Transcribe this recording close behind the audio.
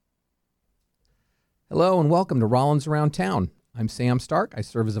Hello and welcome to Rollins Around Town. I'm Sam Stark. I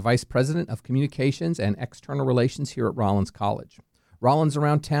serve as a Vice President of Communications and External Relations here at Rollins College. Rollins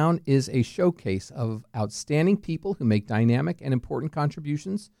Around Town is a showcase of outstanding people who make dynamic and important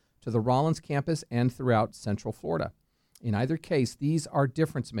contributions to the Rollins campus and throughout Central Florida. In either case, these are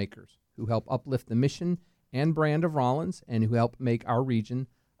difference makers who help uplift the mission and brand of Rollins and who help make our region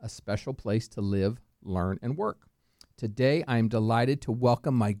a special place to live, learn, and work. Today, I am delighted to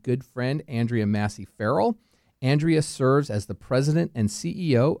welcome my good friend, Andrea Massey Farrell. Andrea serves as the president and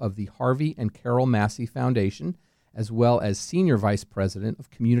CEO of the Harvey and Carol Massey Foundation, as well as senior vice president of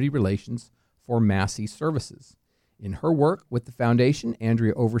community relations for Massey Services. In her work with the foundation,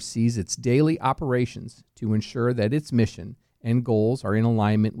 Andrea oversees its daily operations to ensure that its mission and goals are in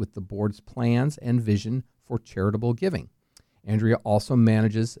alignment with the board's plans and vision for charitable giving. Andrea also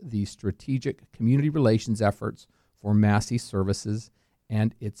manages the strategic community relations efforts for Massey Services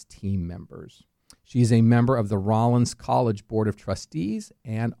and its team members. She is a member of the Rollins College Board of Trustees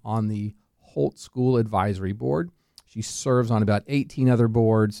and on the Holt School Advisory Board. She serves on about 18 other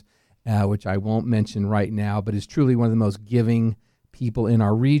boards, which I won't mention right now, but is truly one of the most giving people in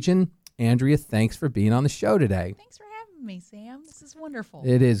our region. Andrea, thanks for being on the show today. Thanks for having me, Sam. This is wonderful.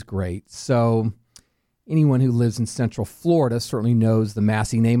 It is great. So anyone who lives in Central Florida certainly knows the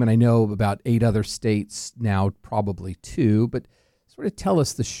Massey name, and I know about 8 other states now, probably 2, but sort of tell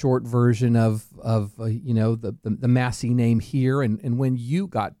us the short version of the Massey name here and when you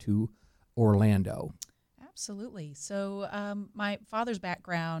got to Orlando. Absolutely. So my father's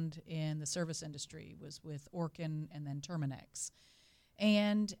background in the service industry was with Orkin and then Terminex,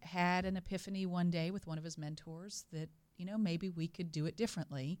 and had an epiphany one day with one of his mentors that, maybe we could do it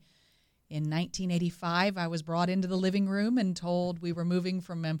differently. In 1985, I was brought into the living room and told we were moving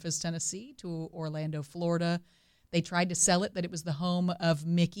from Memphis, Tennessee to Orlando, Florida. They tried to sell it that it was the home of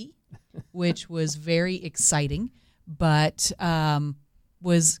Mickey, which was very exciting, but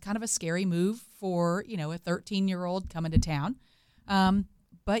was kind of a scary move for, a 13-year-old coming to town.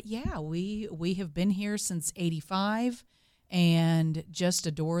 But yeah, we have been here since 85 and just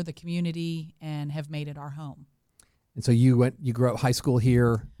adore the community and have made it our home. And so you grew up high school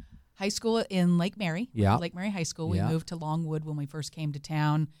here? High school in Lake Mary. Yeah. Lake Mary High School. Yeah. We moved to Longwood when we first came to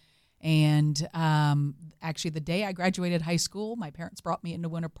town. And actually, the day I graduated high school, my parents brought me into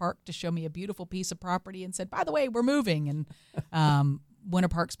Winter Park to show me a beautiful piece of property and said, by the way, we're moving. And Winter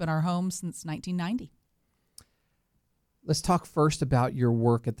Park's been our home since 1990. Let's talk first about your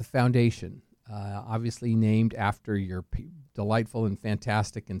work at the foundation. Obviously named after your delightful and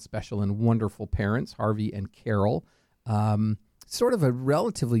fantastic and special and wonderful parents, Harvey and Carol. Sort of a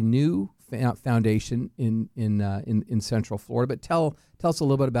relatively new foundation in Central Florida, but tell us a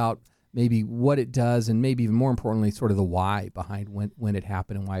little bit about maybe what it does and maybe even more importantly, sort of the why behind when it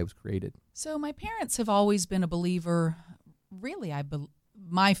happened and why it was created. So my parents have always been a believer. Really,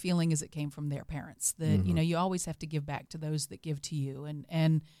 my feeling is it came from their parents that, you always have to give back to those that give to you.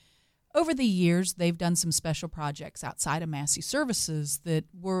 And over the years, they've done some special projects outside of Massey Services that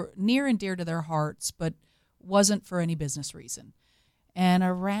were near and dear to their hearts, but wasn't for any business reason. And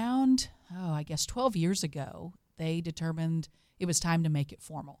around, 12 years ago, they determined it was time to make it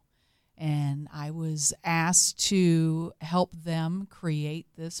formal. And I was asked to help them create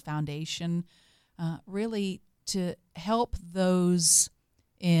this foundation, really to help those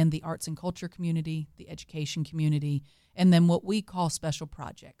in the arts and culture community, the education community, and then what we call special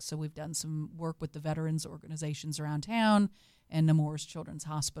projects. So we've done some work with the veterans organizations around town and Nemours Children's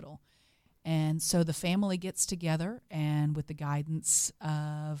Hospital. And so the family gets together, and with the guidance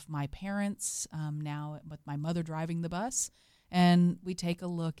of my parents, now with my mother driving the bus, and we take a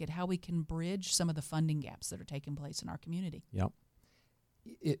look at how we can bridge some of the funding gaps that are taking place in our community. Yep.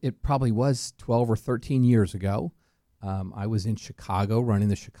 It probably was 12 or 13 years ago. I was in Chicago running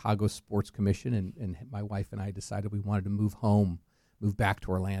the Chicago Sports Commission, and my wife and I decided we wanted to move back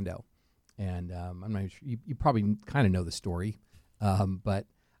to Orlando. And I'm not sure, you probably kind of know the story, but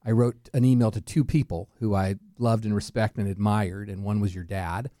I wrote an email to 2 people who I loved and respected and admired, and one was your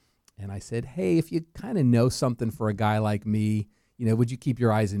dad. And I said, hey, if you kind of know something for a guy like me, would you keep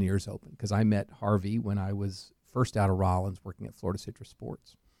your eyes and ears open? Because I met Harvey when I was first out of Rollins working at Florida Citrus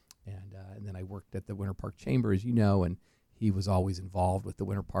Sports. And then I worked at the Winter Park Chamber, as you know, and he was always involved with the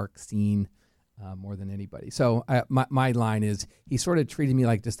Winter Park scene more than anybody. So my line is he sort of treated me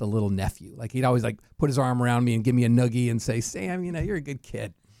like just a little nephew. Like he'd always put his arm around me and give me a noogie and say, Sam, you're a good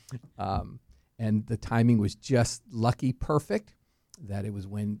kid. And the timing was just lucky perfect that it was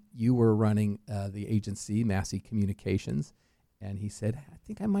when you were running the agency, Massey Communications. And he said, I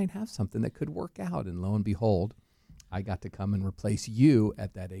think I might have something that could work out. And lo and behold, I got to come and replace you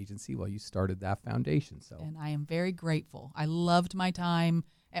at that agency while you started that foundation. So, and I am very grateful. I loved my time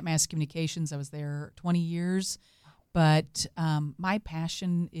at Massey Communications. I was there 20 years. But my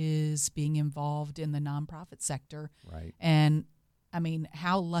passion is being involved in the nonprofit sector. Right. And, I mean,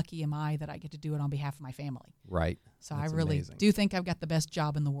 how lucky am I that I get to do it on behalf of my family? Right. So That's I really amazing. do think I've got the best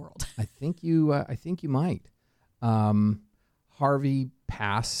job in the world. I think you might. Harvey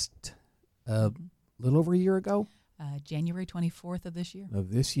passed a little over a year ago. January 24th of this year.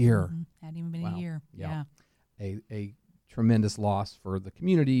 Hadn't even been Wow. a year. Yeah. A tremendous loss for the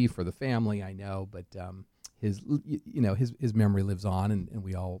community, for the family, I know, but his memory lives on, and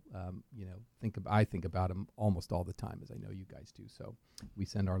we all I think about him almost all the time, as I know you guys do. So we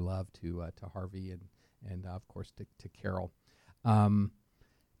send our love to Harvey and of course to Carol.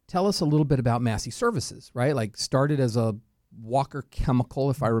 Tell us a little bit about Massey Services, right? Like started as a Walker Chemical,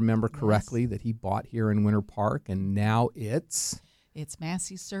 if I remember correctly, that he bought here in Winter Park, and now it's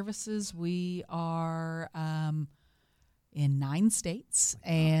Massey Services. We are in 9 states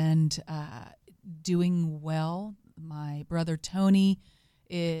and doing well. My brother Tony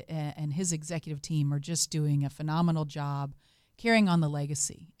and his executive team are just doing a phenomenal job carrying on the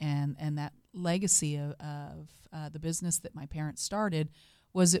legacy, and that legacy of the business that my parents started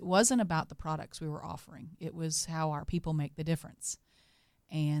it wasn't about the products we were offering. It was how our people make the difference.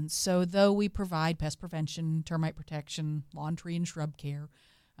 And so though we provide pest prevention, termite protection, lawn, tree, and shrub care,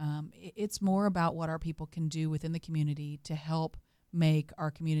 it's more about what our people can do within the community to help make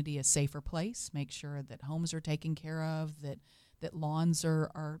our community a safer place, make sure that homes are taken care of, that lawns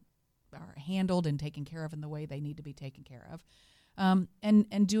are handled and taken care of in the way they need to be taken care of,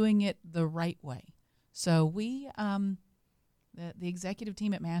 and doing it the right way. So we... The executive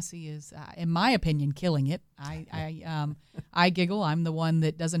team at Massey is, in my opinion, killing it. I giggle. I'm the one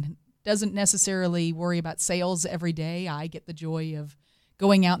that doesn't necessarily worry about sales every day. I get the joy of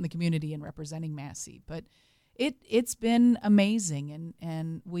going out in the community and representing Massey. But it's been amazing,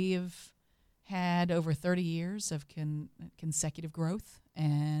 and we have had over 30 years of consecutive growth.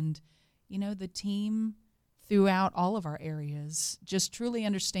 And the team throughout all of our areas just truly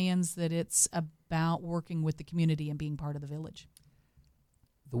understands that it's about working with the community and being part of the village.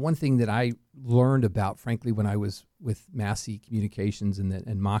 The one thing that I learned about, frankly, when I was with Massey Communications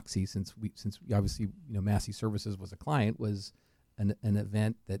and Moxie, since we obviously Massey Services was a client, was an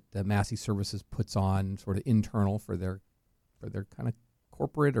event that Massey Services puts on sort of internal for their kind of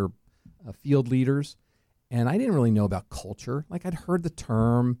corporate or field leaders, and I didn't really know about culture. Like I'd heard the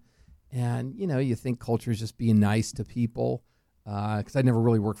term. And, you think culture is just being nice to people, because I never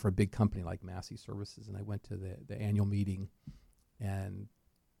really worked for a big company like Massey Services. And I went to the annual meeting, and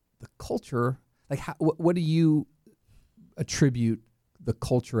the culture, like what do you attribute the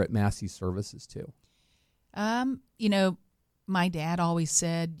culture at Massey Services to? My dad always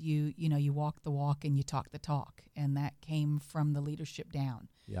said, you walk the walk and you talk the talk. And that came from the leadership down.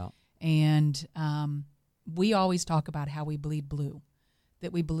 Yeah. And we always talk about how we bleed blue.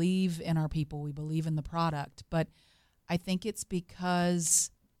 That we believe in our people, we believe in the product. But I think it's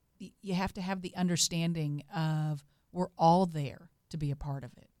because you have to have the understanding of we're all there to be a part of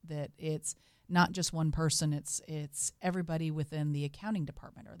it, that it's not just one person, it's everybody within the accounting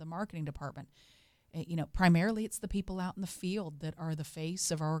department or the marketing department. Primarily it's the people out in the field that are the face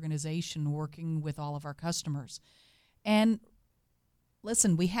of our organization working with all of our customers. And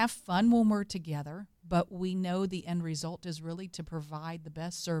listen, we have fun when we're together, but we know the end result is really to provide the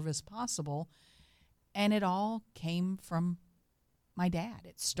best service possible. And it all came from my dad.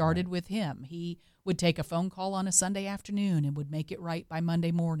 It started with him. He would take a phone call on a Sunday afternoon and would make it right by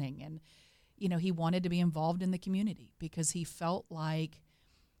Monday morning. And, he wanted to be involved in the community because he felt like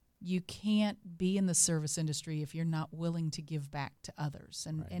you can't be in the service industry if you're not willing to give back to others.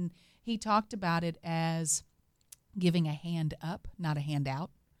 And he talked about it as giving a hand up, not a handout.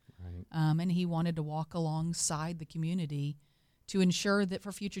 Right. And he wanted to walk alongside the community to ensure that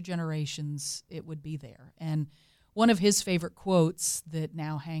for future generations it would be there. And one of his favorite quotes that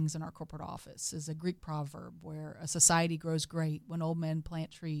now hangs in our corporate office is a Greek proverb where a society grows great when old men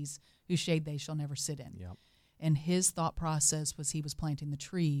plant trees whose shade they shall never sit in. Yep. And his thought process was he was planting the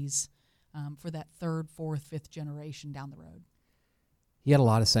trees for that 3rd, 4th, 5th generation down the road. He had a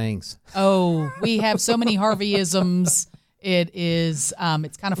lot of sayings. Oh, we have so many Harveyisms. It is,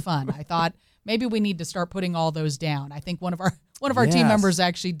 it's kind of fun. I thought maybe we need to start putting all those down. I think one of our team members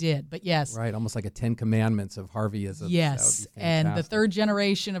actually did, but yes. Right, almost like a 10 Commandments of Harveyisms. Yes, and the 3rd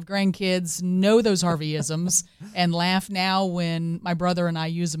generation of grandkids know those Harveyisms and laugh now when my brother and I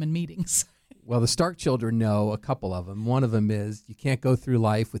use them in meetings. Well, the Stark children know a couple of them. One of them is you can't go through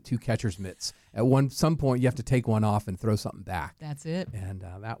life with two catcher's mitts. At some point, you have to take one off and throw something back. That's it. And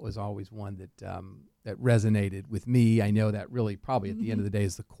that was always one that resonated with me. I know that really probably at the end of the day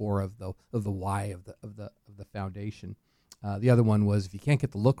is the core of the why of the foundation. The other one was if you can't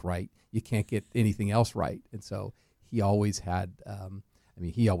get the look right, you can't get anything else right. And so he always had.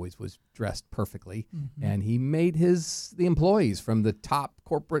 He always was dressed perfectly, and he made the employees from the top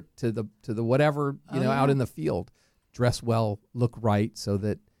corporate to the whatever out in the field dress well, look right, so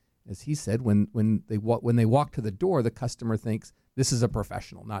that, as he said, when they walk to the door, the customer thinks this is a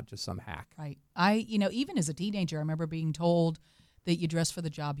professional, not just some hack. Right. Even as a teenager, I remember being told that you dress for the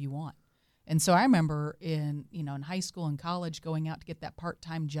job you want, and so I remember in high school and college going out to get that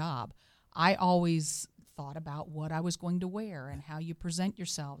part-time job. I always thought about what I was going to wear and how you present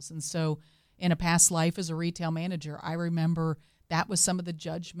yourselves. And so in a past life as a retail manager, I remember that was some of the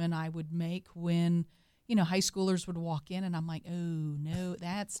judgment I would make when, high schoolers would walk in and I'm like, oh, no,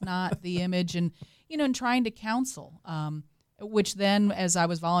 that's not the image. And, and trying to counsel, which then as I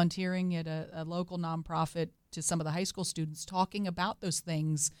was volunteering at a local nonprofit to some of the high school students, talking about those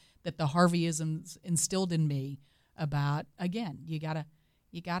things that the Harveyisms instilled in me about, again, you got to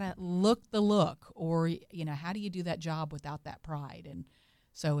look the look, or, how do you do that job without that pride? And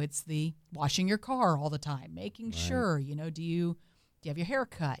so it's the washing your car all the time, making sure, do you have your hair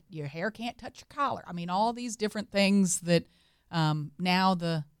cut? Your hair can't touch your collar. I mean, all these different things that now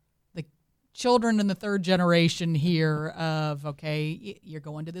the children in the third generation here of, okay, you're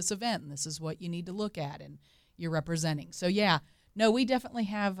going to this event and this is what you need to look at and you're representing. So, yeah, no, we definitely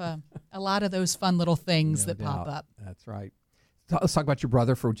have a lot of those fun little things that pop up. That's right. Let's talk about your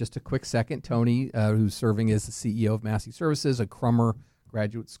brother for just a quick second, Tony, who's serving as the CEO of Massey Services, a Crummer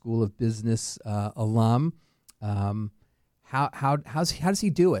Graduate School of Business alum. How does he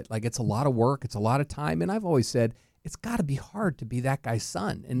do it? Like, it's a lot of work, it's a lot of time, and I've always said it's got to be hard to be that guy's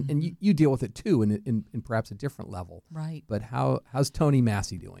son, and you deal with it too, in perhaps a different level. Right. But how's Tony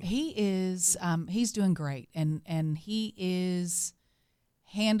Massey doing? He is he's doing great, and he is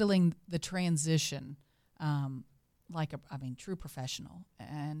handling the transition. Like true professional.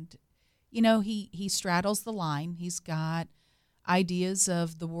 And, he straddles the line. He's got ideas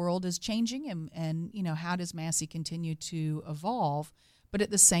of the world is changing and how does Massey continue to evolve, but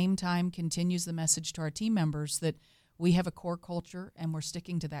at the same time continues the message to our team members that we have a core culture and we're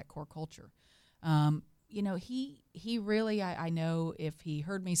sticking to that core culture. He really, I know if he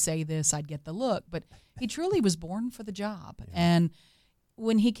heard me say this, I'd get the look, but he truly was born for the job. Yeah. And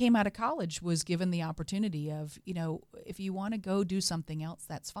when he came out of college, was given the opportunity of, if you want to go do something else,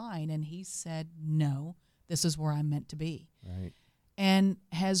 that's fine. And he said, no, this is where I'm meant to be. Right. And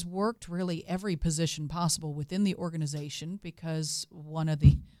has worked really every position possible within the organization, because one of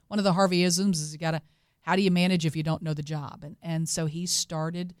the Harveyisms is how do you manage if you don't know the job? And so he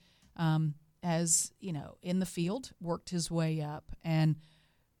started as, in the field, worked his way up, and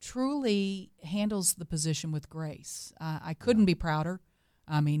truly handles the position with grace. I couldn't be prouder.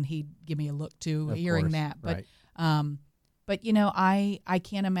 He'd give me a look too, of hearing course. that. But, right. I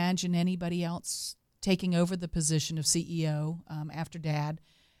can't imagine anybody else taking over the position of CEO after Dad.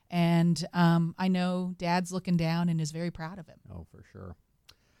 And I know Dad's looking down and is very proud of him. Oh, for sure.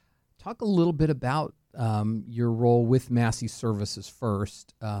 Talk a little bit about your role with Massey Services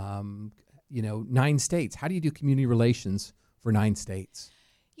first. 9 states. How do you do community relations for 9 states?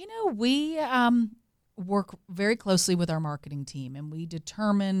 We work very closely with our marketing team, and we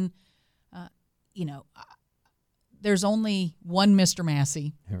determine, there's only one Mr.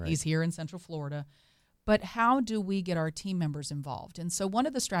 Massey. Right. He's here in Central Florida. But how do we get our team members involved? And so one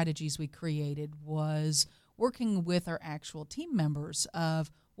of the strategies we created was working with our actual team members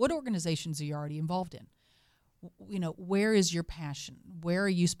of what organizations are you already involved in? Where is your passion? Where are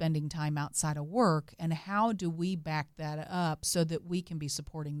you spending time outside of work? And how do we back that up so that we can be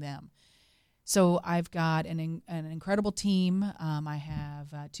supporting them? So I've got an incredible team. I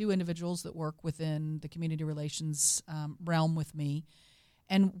have 2 individuals that work within the community relations realm with me.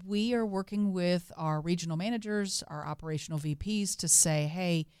 And we are working with our regional managers, our operational VPs to say,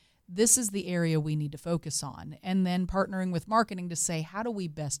 hey, this is the area we need to focus on. And then partnering with marketing to say, how do we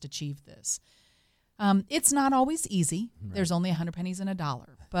best achieve this? It's not always easy. Right. There's only 100 pennies in a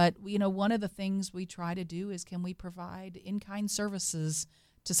dollar. But, one of the things we try to do is, can we provide in-kind services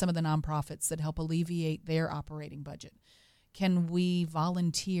to some of the nonprofits that help alleviate their operating budget? Can we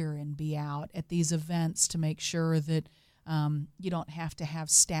volunteer and be out at these events to make sure that you don't have to have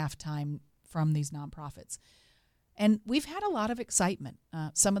staff time from these nonprofits? And we've had a lot of excitement.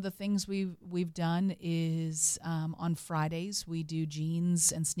 Some of the things we've done is on Fridays we do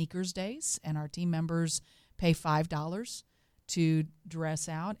jeans and sneakers days, and our team members pay $5 to dress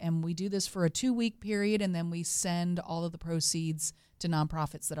out. And we do this for a 2-week period, and then we send all of the proceeds to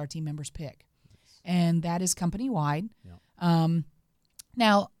nonprofits that our team members pick. Nice. And that is company-wide. Yeah.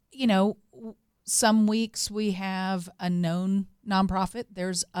 Now, some weeks we have a known nonprofit.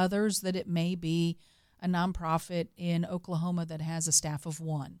 There's others that it may be a nonprofit in Oklahoma that has a staff of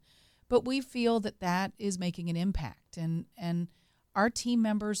 1. But we feel that is making an impact, and our team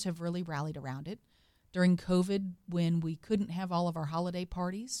members have really rallied around it. During COVID, when we couldn't have all of our holiday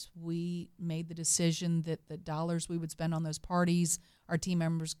parties, we made the decision that the dollars we would spend on those parties, our team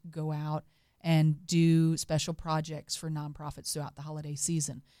members could go out and do special projects for nonprofits throughout the holiday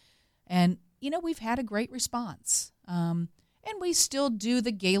season. And, we've had a great response. And we still do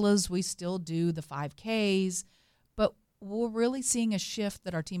the galas, we still do the 5Ks, but we're really seeing a shift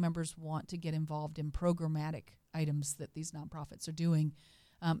that our team members want to get involved in programmatic items that these nonprofits are doing.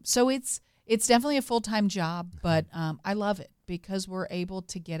 So it's definitely a full-time job, but I love it because we're able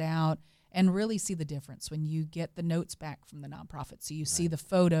to get out and really see the difference when you get the notes back from the nonprofit. So you see the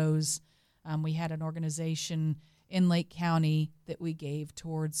photos. We had an organization in Lake County that we gave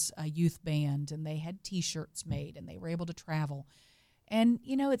towards a youth band, and they had T-shirts made, and they were able to travel. And,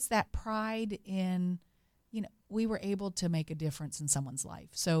 it's that pride in, we were able to make a difference in someone's life.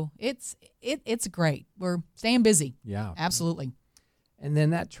 So it's great. We're staying busy. Yeah. Absolutely. And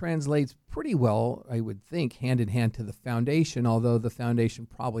then that translates pretty well, I would think, hand in hand to the foundation, although the foundation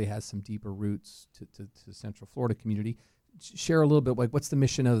probably has some deeper roots to Central Florida community. Share a little bit, what's the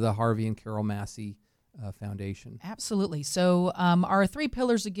mission of the Harvey and Carol Massey Foundation? Absolutely. So our 3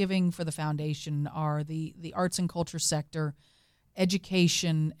 pillars of giving for the foundation are the arts and culture sector,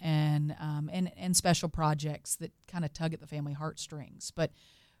 education, and special projects that kind of tug at the family heartstrings. But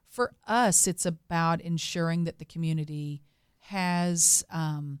for us, it's about ensuring that the community has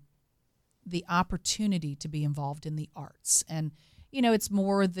the opportunity to be involved in the arts. And, it's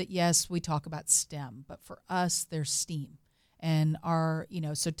more that, yes, we talk about STEM, but for us, there's STEAM. And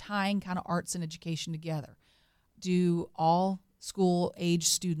so tying kind of arts and education together. Do all school-age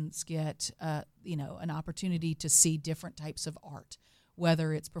students get, an opportunity to see different types of art,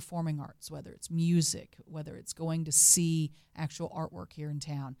 whether it's performing arts, whether it's music, whether it's going to see actual artwork here in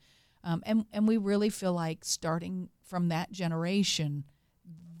town. And we really feel like starting from that generation,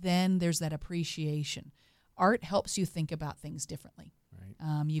 then there's that appreciation. Art helps you think about things differently.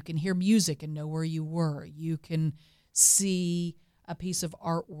 Right. You can hear music and know where you were. You can see a piece of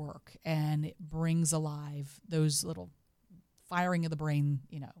artwork and it brings alive those little firing of the brain,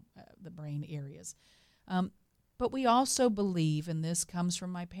 the brain areas. But we also believe, and this comes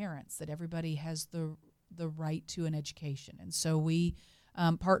from my parents, that everybody has the right to an education. And so we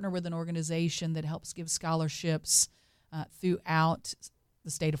partner with an organization that helps give scholarships throughout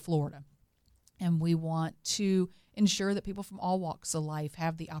the state of Florida. And we want to ensure that people from all walks of life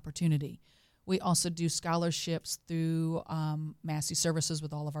have the opportunity. We also do scholarships through Massey Services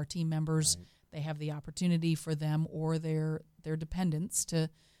with all of our team members. Right. They have the opportunity for them or their dependents to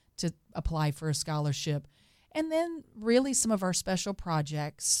apply for a scholarship. And then really some of our special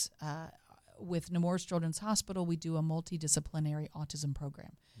projects with Nemours Children's Hospital, we do a multidisciplinary autism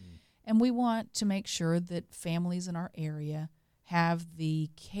program. Mm. And we want to make sure that families in our area have the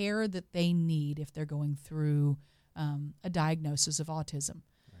care that they need if they're going through a diagnosis of autism.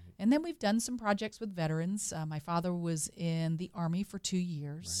 And then we've done some projects with veterans. My father was in the Army for 2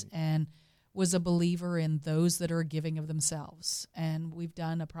 years and was a believer in those that are giving of themselves. And we've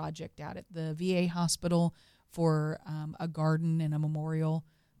done a project out at the VA hospital for a garden and a memorial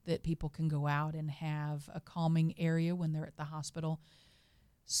that people can go out and have a calming area when they're at the hospital.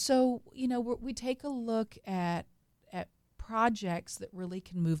 So, we take a look at projects that really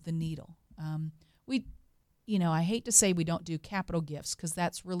can move the needle. I hate to say we don't do capital gifts because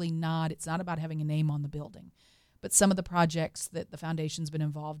that's really it's not about having a name on the building. But some of the projects that the foundation's been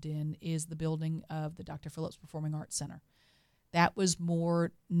involved in is the building of the Dr. Phillips Performing Arts Center. That was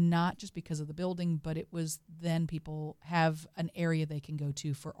more not just because of the building, but it was then people have an area they can go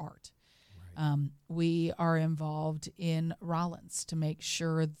to for art. Right. We are involved in Rollins to make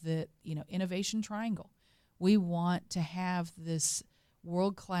sure that, Innovation Triangle. We want to have this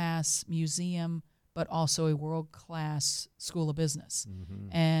world-class museum but also a world-class school of business.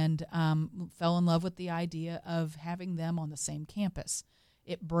 Mm-hmm. And fell in love with the idea of having them on the same campus.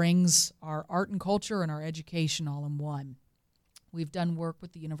 It brings our art and culture and our education all in one. We've done work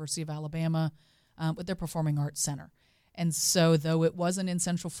with the University of Alabama with their Performing Arts Center. And so though it wasn't in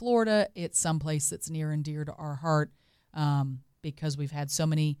Central Florida, it's someplace that's near and dear to our heart because we've had so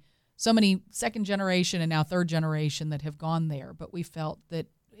many second generation and now third generation that have gone there. But we felt that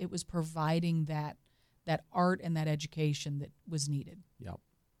it was providing that art and that education that was needed. Yep.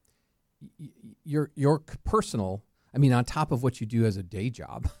 Your personal, I mean, on top of what you do as a day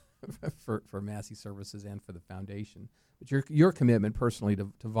job for Massey Services and for the foundation, but your commitment personally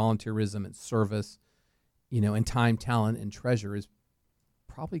to volunteerism and service, and time, talent, and treasure is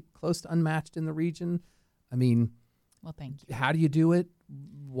probably close to unmatched in the region. I mean, well, thank you. How do you do it?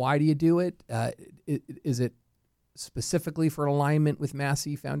 Why do you do it? Is it specifically for alignment with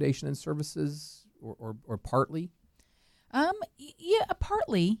Massey Foundation and Services, or partly? Yeah,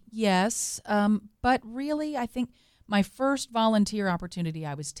 partly, yes. But really, I think my first volunteer opportunity,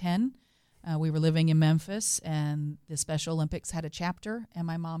 I was 10. We were living in Memphis, and the Special Olympics had a chapter, and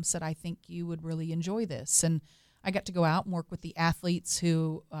my mom said, I think you would really enjoy this. And I got to go out and work with the athletes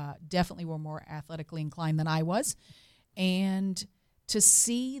who definitely were more athletically inclined than I was. And to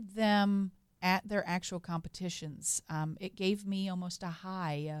see them at their actual competitions, it gave me almost a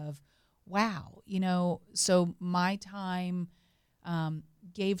high of, wow, so my time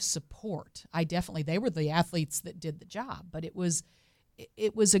gave support. They were the athletes that did the job, but it was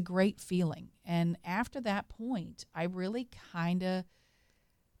a great feeling. And after that point, I really kind of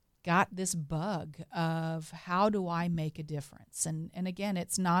got this bug of how do I make a difference? And again,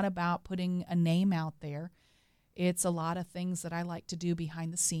 it's not about putting a name out there. It's a lot of things that I like to do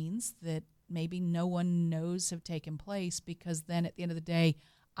behind the scenes that maybe no one knows have taken place, because then at the end of the day,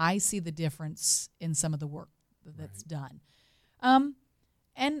 I see the difference in some of the work that's done.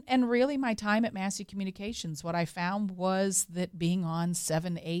 And really my time at Massey Communications, what I found was that being on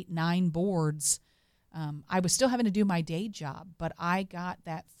 7, 8, 9 boards, I was still having to do my day job, but I got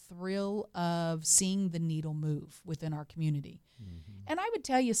that thrill of seeing the needle move within our community. Mm-hmm. And I would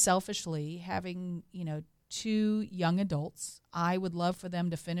tell you selfishly, having, 2 young adults, I would love for them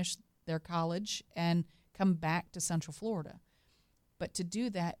to finish their college and come back to Central Florida. But to do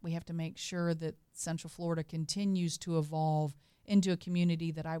that, we have to make sure that Central Florida continues to evolve into a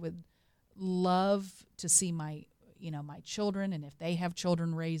community that I would love to see my children, and if they have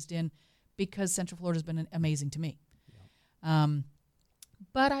children, raised in, because Central Florida has been amazing to me. Yeah.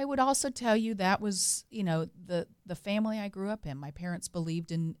 But I would also tell you that was, the family I grew up in. My parents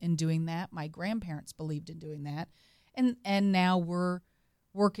believed in doing that. My grandparents believed in doing that. And now we're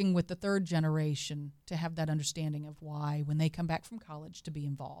working with the third generation to have that understanding of why, when they come back from college, to be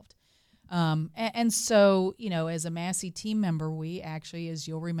involved. And so, as a Massey team member, we actually, as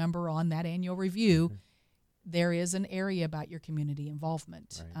you'll remember on that annual review, mm-hmm. there is an area about your community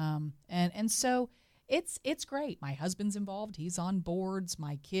involvement. Right. And so it's great. My husband's involved. He's on boards.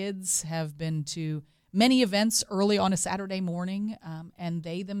 My kids have been to many events early on a Saturday morning, and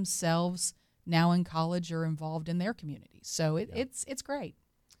they themselves now in college are involved in their community. So it's great.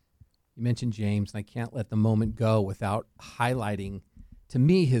 You mentioned James, and I can't let the moment go without highlighting, to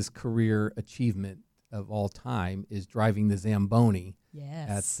me, his career achievement of all time is driving the Zamboni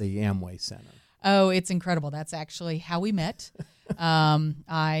at the Amway Center. Oh, it's incredible. That's actually how we met.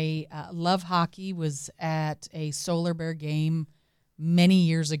 I love hockey, was at a Solar Bear game many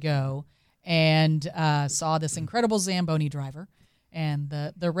years ago, and saw this incredible Zamboni driver. And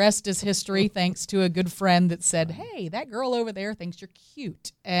the rest is history, thanks to a good friend that said, hey, that girl over there thinks you're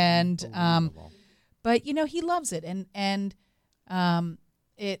cute. And but, he loves it. And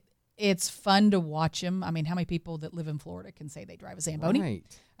it's fun to watch him. I mean, how many people that live in Florida can say they drive a Zamboni? Right.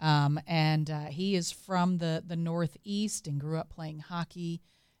 And he is from the Northeast and grew up playing hockey.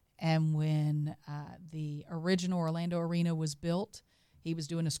 And when the original Orlando Arena was built, he was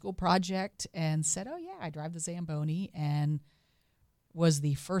doing a school project and said, oh, yeah, I drive the Zamboni, and was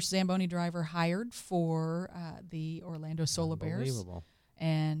the first Zamboni driver hired for the Orlando Solar Bears. Unbelievable.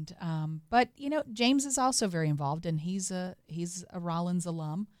 And but James is also very involved, and he's a Rollins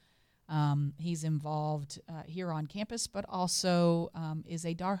alum. He's involved here on campus, but also is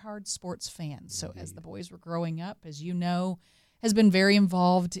a diehard sports fan. So Indeed. As the boys were growing up, as you know, has been very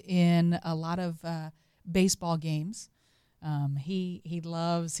involved in a lot of baseball games.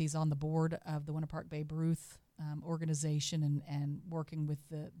 He's on the board of the Winter Park Babe Ruth organization and working with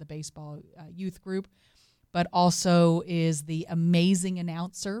the baseball youth group, but also is the amazing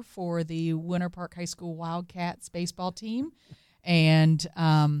announcer for the Winter Park High School Wildcats baseball team, and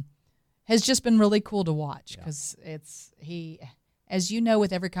has just been really cool to watch, because as you know,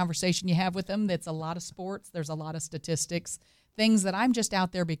 with every conversation you have with him, that's a lot of sports. There's a lot of statistics, things that I'm just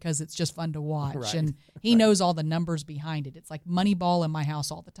out there because it's just fun to watch. Right. And he knows all the numbers behind it. It's like Moneyball in my house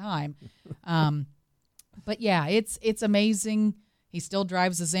all the time. But yeah, it's amazing. He still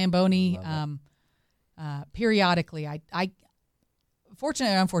drives a Zamboni. Periodically, I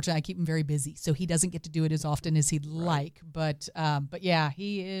fortunately or unfortunately, I keep him very busy, so he doesn't get to do it as often as he'd like. But yeah,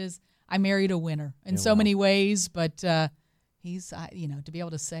 he is. I married a winner in so many ways, but he's to be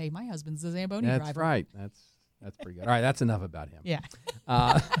able to say my husband's a Zamboni driver. That's right. That's pretty good. All right, that's enough about him. Yeah.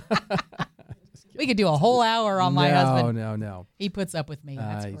 We could do a whole hour on my husband. No. He puts up with me.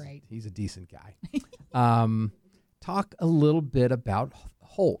 That's great. He's a decent guy. Talk a little bit about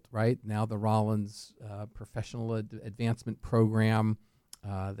Holt, right? Now the Rollins Professional Advancement Program.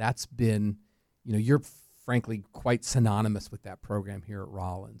 That's been, you're frankly quite synonymous with that program here at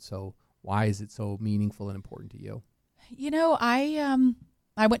Rollins. So why is it so meaningful and important to you?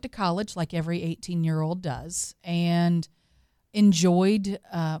 I went to college like every 18-year-old does, and enjoyed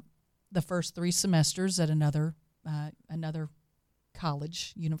the first 3 semesters at another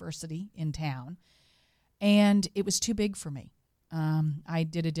college university in town, and it was too big for me. I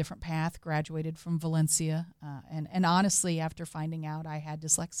did a different path, graduated from Valencia, and honestly, after finding out I had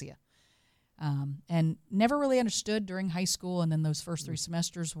dyslexia, and never really understood during high school and then those first 3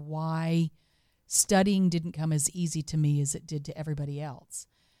 semesters why studying didn't come as easy to me as it did to everybody else.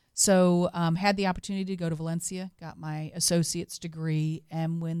 So had the opportunity to go to Valencia, got my associate's degree,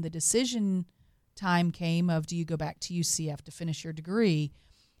 and when the decision time came of do you go back to UCF to finish your degree,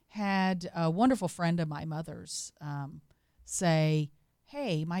 had a wonderful friend of my mother's say,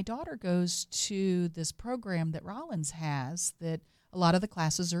 hey, my daughter goes to this program that Rollins has that a lot of the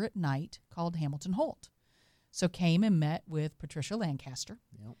classes are at night called Hamilton Holt. So came and met with Patricia Lancaster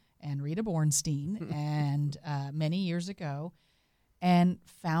and Rita Bornstein and many years ago, and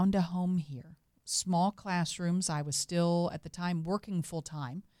found a home here. Small classrooms. I was still, at the time, working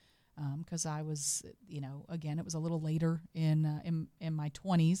full-time because I was, again, it was a little later in my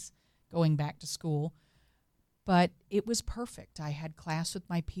 20s going back to school. But it was perfect. I had class with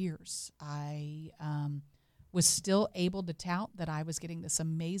my peers. I was still able to tout that I was getting this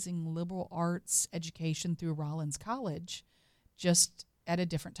amazing liberal arts education through Rollins College, just at a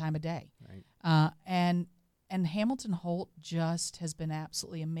different time of day. Right. And Hamilton Holt just has been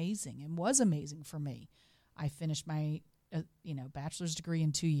absolutely amazing and was amazing for me. I finished my bachelor's degree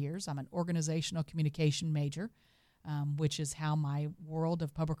in 2 years. I'm an organizational communication major, which is how my world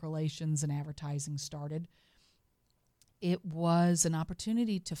of public relations and advertising started. It was an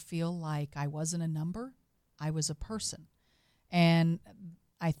opportunity to feel like I wasn't a number, I was a person. And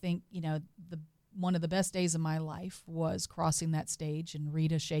I think, one of the best days of my life was crossing that stage and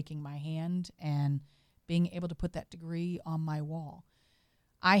Rita shaking my hand and being able to put that degree on my wall.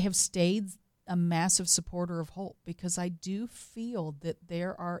 I have stayed a massive supporter of Holt because I do feel that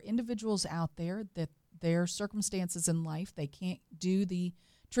there are individuals out there that their circumstances in life, they can't do the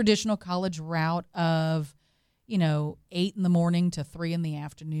traditional college route of 8 in the morning to 3 in the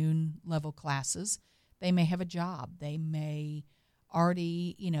afternoon level classes. They may have a job. They may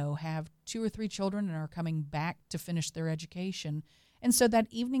already, have 2 or 3 children and are coming back to finish their education. And so that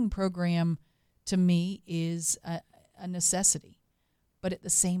evening program, to me, is a necessity. But at the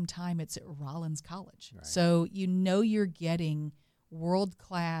same time, it's at Rollins College. Right. So you're getting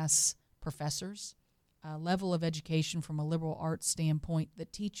world-class professors, a level of education from a liberal arts standpoint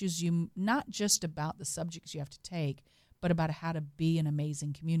that teaches you not just about the subjects you have to take, but about how to be an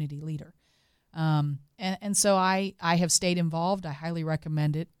amazing community leader. And so I have stayed involved. I highly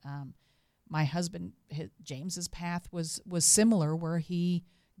recommend it. My husband, James's path was similar, where he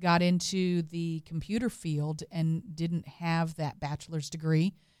got into the computer field and didn't have that bachelor's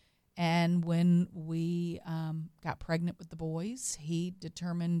degree. And when we got pregnant with the boys, he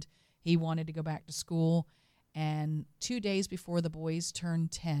determined he wanted to go back to school. And 2 days before the boys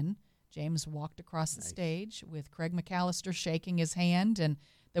turned 10, James walked across the stage with Craig McAllister shaking his hand, and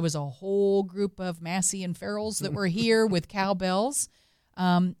there was a whole group of Massey and Farrells that were here with cowbells.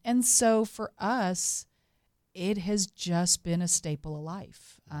 And so for us, it has just been a staple of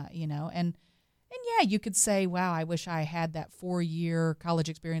life, And yeah, you could say, wow, I wish I had that 4-year college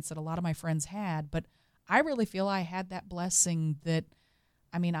experience that a lot of my friends had. But I really feel I had that blessing that,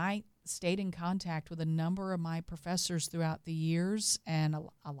 I stayed in contact with a number of my professors throughout the years, and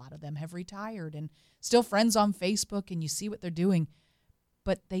a lot of them have retired and still friends on Facebook, and you see what they're doing.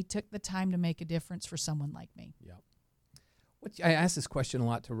 But they took the time to make a difference for someone like me. Yeah. I ask this question a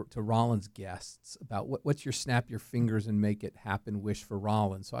lot to Rollins guests about what's your snap your fingers and make it happen wish for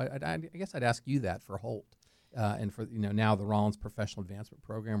Rollins. So I guess I'd ask you that for Holt, and for now the Rollins Professional Advancement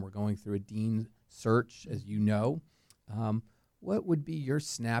Program. We're going through a dean search, as you know. What would be your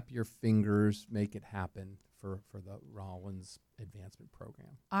snap your fingers, make it happen for the Rollins Advancement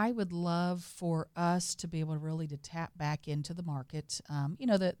Program? I would love for us to be able to really to tap back into the market.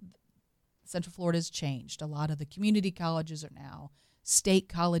 That Central Florida has changed. A lot of the community colleges are now state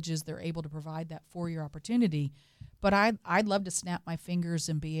colleges. They're able to provide that 4-year opportunity. But I'd love to snap my fingers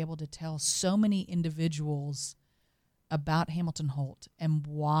and be able to tell so many individuals about Hamilton Holt and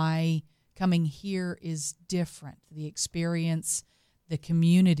why coming here is different. The experience, the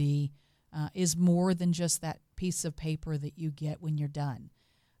community is more than just that piece of paper that you get when you're done.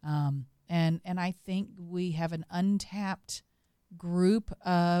 And I think we have an untapped group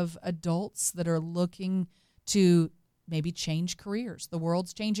of adults that are looking to maybe change careers. The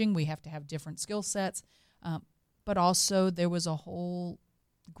world's changing. We have to have different skill sets. But also there was a whole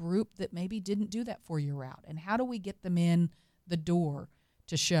group that maybe didn't do that 4-year route. And how do we get them in the door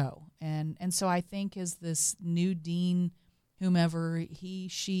to show? And so I think as this new dean, whomever he,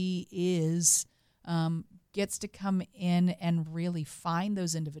 she is, gets to come in and really find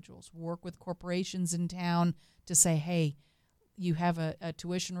those individuals, work with corporations in town to say, hey, you have a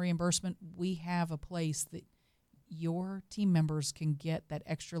tuition reimbursement. We have a place that your team members can get that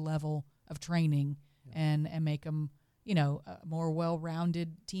extra level of training and make them, a more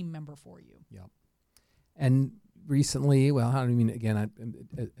well-rounded team member for you. Yep. And recently,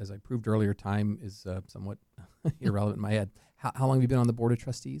 as I proved earlier, time is somewhat irrelevant in my head. How long have you been on the Board of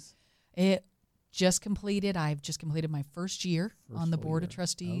Trustees? I've just completed my first year on the Board of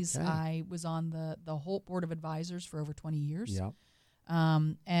Trustees. Okay. I was on the Holt Board of Advisors for over 20 years. Yep.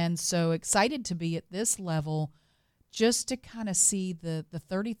 And so excited to be at this level just to kind of see the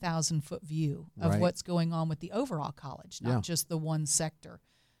 30,000-foot view of what's going on with the overall college, not just the one sector.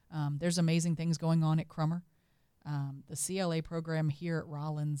 There's amazing things going on at Crummer. The CLA program here at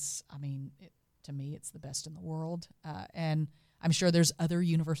Rollins, to me, it's the best in the world. And I'm sure there's other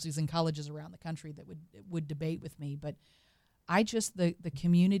universities and colleges around the country that would debate with me, but the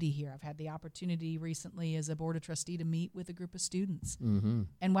community here. I've had the opportunity recently as a Board of Trustee to meet with a group of students. Mm-hmm.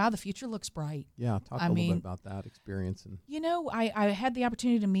 And wow, the future looks bright. Yeah, talk a little bit about that experience. I had the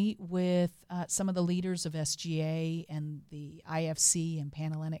opportunity to meet with some of the leaders of SGA and the IFC and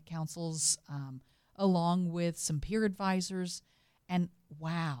Panhellenic councils, along with some peer advisors. And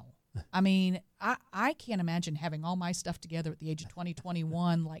wow, I can't imagine having all my stuff together at the age of 20,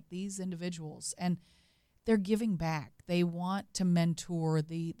 21 like these individuals. And they're giving back. They want to mentor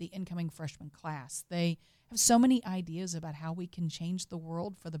the incoming freshman class. They have so many ideas about how we can change the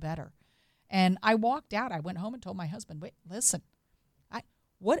world for the better. And I walked out. I went home and told my husband, wait, listen,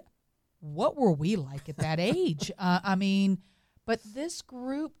 what were we like at that age? But this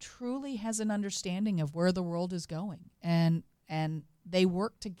group truly has an understanding of where the world is going. And they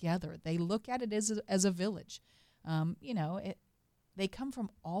work together. They look at it as a village. They come from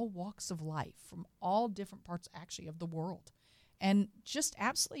all walks of life, from all different parts, actually, of the world. And just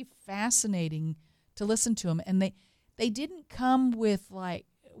absolutely fascinating to listen to them. And they didn't come with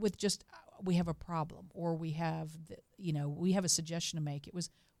just, we have a problem, or we have a suggestion to make. It was,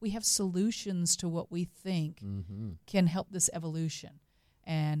 we have solutions to what we think can help this evolution.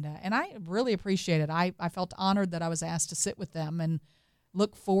 And I really appreciate it. I felt honored that I was asked to sit with them and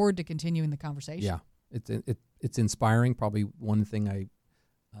look forward to continuing the conversation. Yeah. It's inspiring. Probably one thing I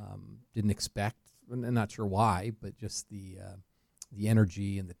didn't expect, and I'm not sure why, but just the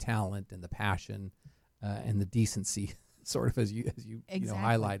energy and the talent and the passion and the decency, sort of as you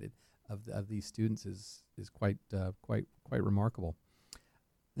highlighted of these students is quite remarkable.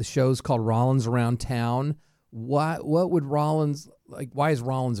 The show's called Rollins Around Town. What would Rollins like? Why is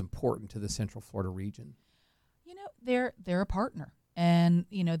Rollins important to the Central Florida region? They're a partner. And,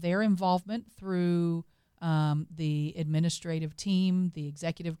 their involvement through the administrative team, the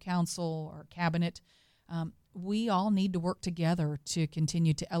executive council, our cabinet, we all need to work together to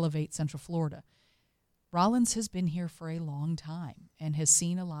continue to elevate Central Florida. Rollins has been here for a long time and has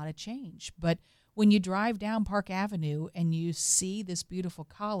seen a lot of change. But when you drive down Park Avenue and you see this beautiful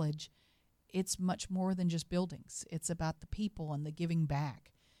college, it's much more than just buildings. It's about the people and the giving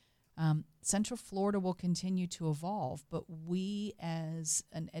back. Central Florida will continue to evolve, but we as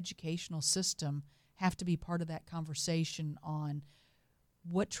an educational system have to be part of that conversation on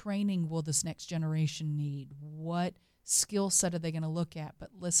what training will this next generation need, what skill set are they going to look at.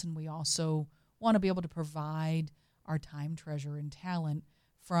 But listen, we also want to be able to provide our time, treasure, and talent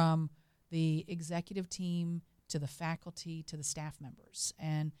from the executive team to the faculty to the staff members.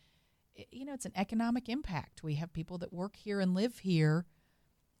 And, it's an economic impact. We have people that work here and live here.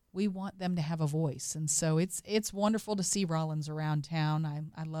 We want them to have a voice. And so it's wonderful to see Rollins around town.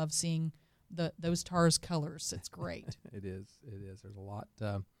 I love seeing those TARS colors. It's great. It is. There's a lot.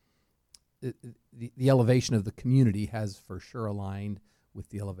 The elevation of the community has for sure aligned with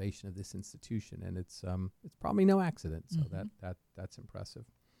the elevation of this institution, and it's probably no accident. So that's impressive.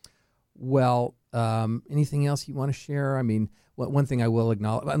 Well, anything else you want to share? I mean, one thing I will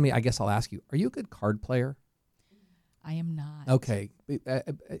acknowledge. I mean, I guess I'll ask you: are you a good card player? I am not. Okay,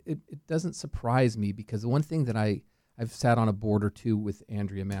 it doesn't surprise me, because the one thing that I've sat on a board or two with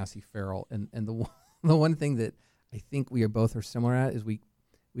Andrea, Massey, Farrell, and the one thing that I think we both are similar at is we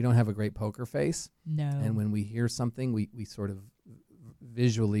don't have a great poker face. No. And when we hear something, we sort of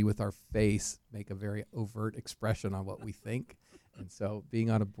visually with our face make a very overt expression on what we think. And so being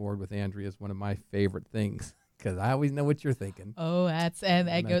on a board with Andrea is one of my favorite things, because I always know what you're thinking. Oh,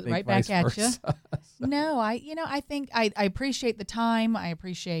 that goes right back at you. No, I think I appreciate the time. I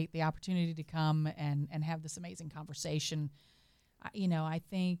appreciate the opportunity to come and have this amazing conversation. I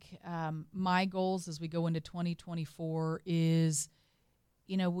think my goals as we go into 2024 is,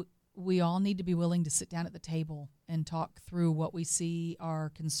 we all need to be willing to sit down at the table and talk through what we see are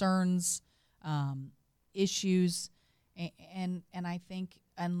concerns, issues, and I think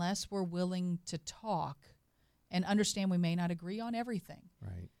unless we're willing to talk and understand we may not agree on everything,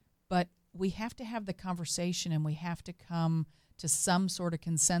 right? But we have to have the conversation, and we have to come to some sort of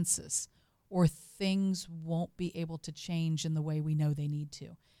consensus, or things won't be able to change in the way we know they need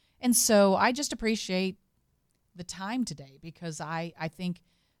to. And so I just appreciate the time today, because I think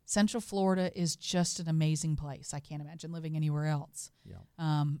Central Florida is just an amazing place. I can't imagine living anywhere else.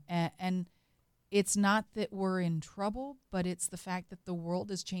 Yeah. And it's not that we're in trouble, but it's the fact that the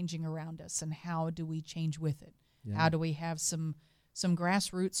world is changing around us, and how do we change with it? Yeah. How do we have some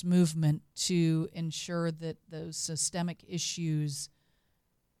grassroots movement to ensure that those systemic issues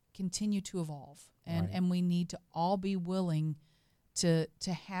continue to evolve? And we need to all be willing to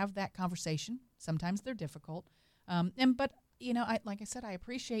have that conversation. Sometimes they're difficult. But like I said, I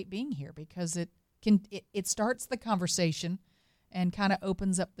appreciate being here, because it starts the conversation and kind of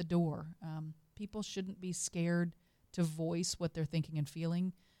opens up the door. People shouldn't be scared to voice what they're thinking and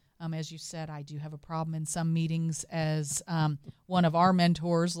feeling. As you said, I do have a problem in some meetings, as one of our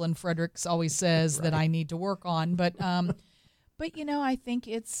mentors, Lynn Fredericks, always says that I need to work on. But I think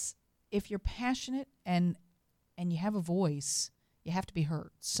it's, if you're passionate and you have a voice, you have to be heard.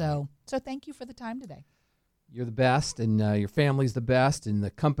 So thank you for the time today. You're the best, and your family's the best, and the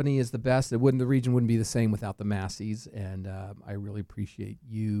company is the best. The region wouldn't be the same without the Masseys, and I really appreciate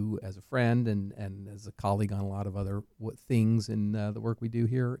you as a friend and as a colleague on a lot of other things in the work we do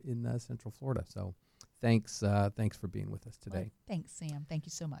here in Central Florida. So thanks for being with us today. Well, thanks, Sam. Thank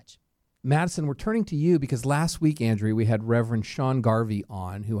you so much. Madison, we're turning to you, because last week, Andrea, we had Reverend Sean Garvey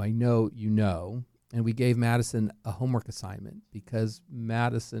on, who I know you know. And we gave Madison a homework assignment, because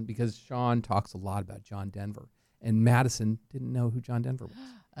Sean talks a lot about John Denver, and Madison didn't know who John Denver was.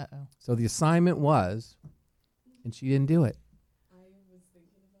 Uh-oh. So the assignment was, and she didn't do it. I was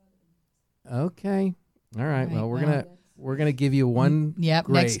thinking about it. Okay. All right. Well, we're gonna give you one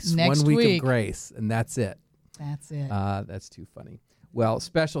grace, next 1 week week of grace, and that's it. That's it. That's too funny. Well,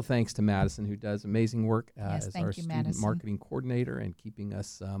 special thanks to Madison, who does amazing work as our student Madison. marketing coordinator and keeping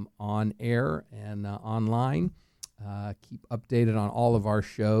us on air and online. Keep updated on all of our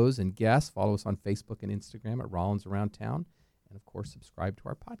shows and guests. Follow us on Facebook and Instagram at Rollins Around Town. And, of course, subscribe to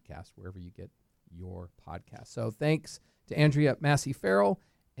our podcast wherever you get your podcast. So thanks to Andrea, Massey, Farrell,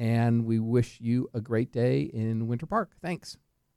 and we wish you a great day in Winter Park. Thanks.